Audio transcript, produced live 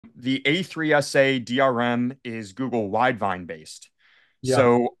The A3SA DRM is Google Widevine based. Yeah.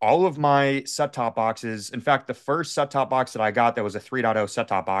 So all of my set-top boxes, in fact, the first set-top box that I got that was a 3.0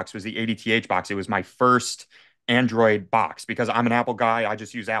 set-top box was the ADTH box. It was my first Android box because I'm an Apple guy. I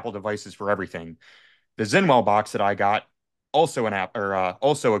just use Apple devices for everything. The Zenwell box that I got, also an app or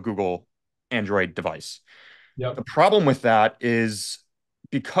also a Google Android device. Yep. The problem with that is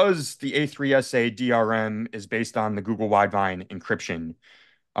because the A3SA DRM is based on the Google Widevine encryption.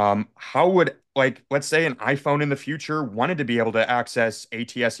 How would, like, let's say an iPhone in the future wanted to be able to access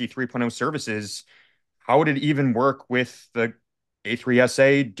ATSC 3.0 services, how would it even work with the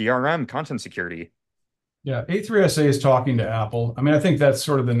A3SA DRM content security? Yeah. A3SA is talking to Apple. I mean, I think that's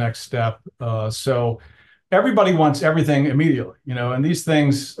sort of the next step. So everybody wants everything immediately, and these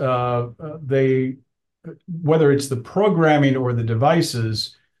things, whether it's the programming or the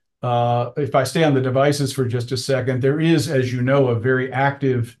devices, if I stay on the devices for just a second, there is, as you know, a very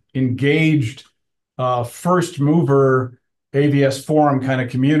active, engaged, first mover AVS forum kind of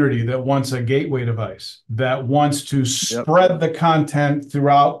community that wants a gateway device, that wants to Yep. spread the content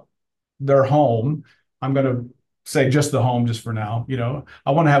throughout their home. I'm going to say just the home just for now.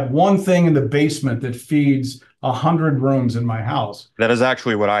 I want to have one thing in the basement that feeds 100 rooms in my house. That is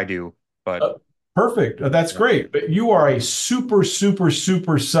actually what I do, but Uh, Perfect. That's yeah, great. But you are a super, super,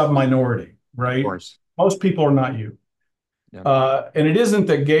 super sub minority, of right? course. Most people are not you. Yeah. And it isn't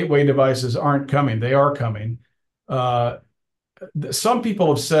that gateway devices aren't coming, they are coming. Uh, some people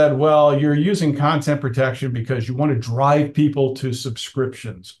have said, well, you're using content protection because you want to drive people to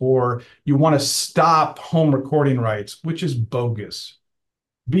subscriptions or you want to stop home recording rights, which is bogus.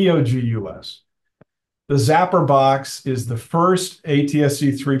 BOGUS. The Zapper box is the first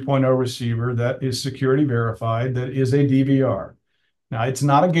ATSC 3.0 receiver that is security verified, that is a DVR. Now, it's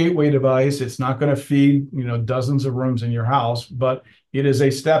not a gateway device. It's not going to feed, dozens of rooms in your house, but it is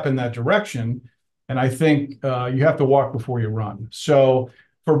a step in that direction. And I think you have to walk before you run. So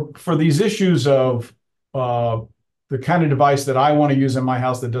for these issues of the kind of device that I want to use in my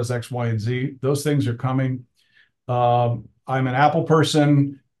house that does X, Y, and Z, those things are coming. I'm an Apple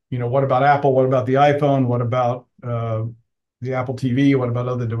person. What about Apple? What about the iPhone? What about the Apple TV? What about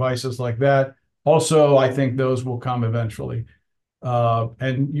other devices like that? Also, I think those will come eventually.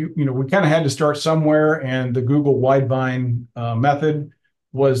 And we kind of had to start somewhere, and the Google Widevine method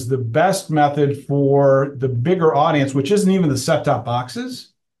was the best method for the bigger audience, which isn't even the set-top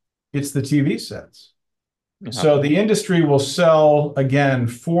boxes, it's the TV sets. Yeah. So the industry will sell again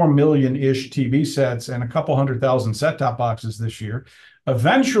 4 million-ish TV sets and a couple 100,000 set-top boxes this year.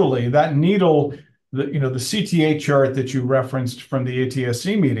 Eventually, that needle, the CTA chart that you referenced from the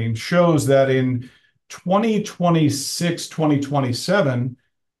ATSC meeting shows that in 2026, 2027,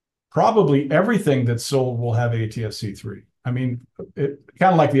 probably everything that's sold will have ATSC 3. I mean, kind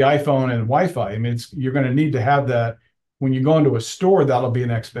of like the iPhone and Wi-Fi. I mean, you're going to need to have that when you go into a store. That'll be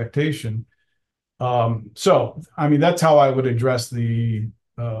an expectation. So, I mean, that's how I would address the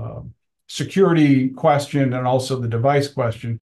security question and also the device question.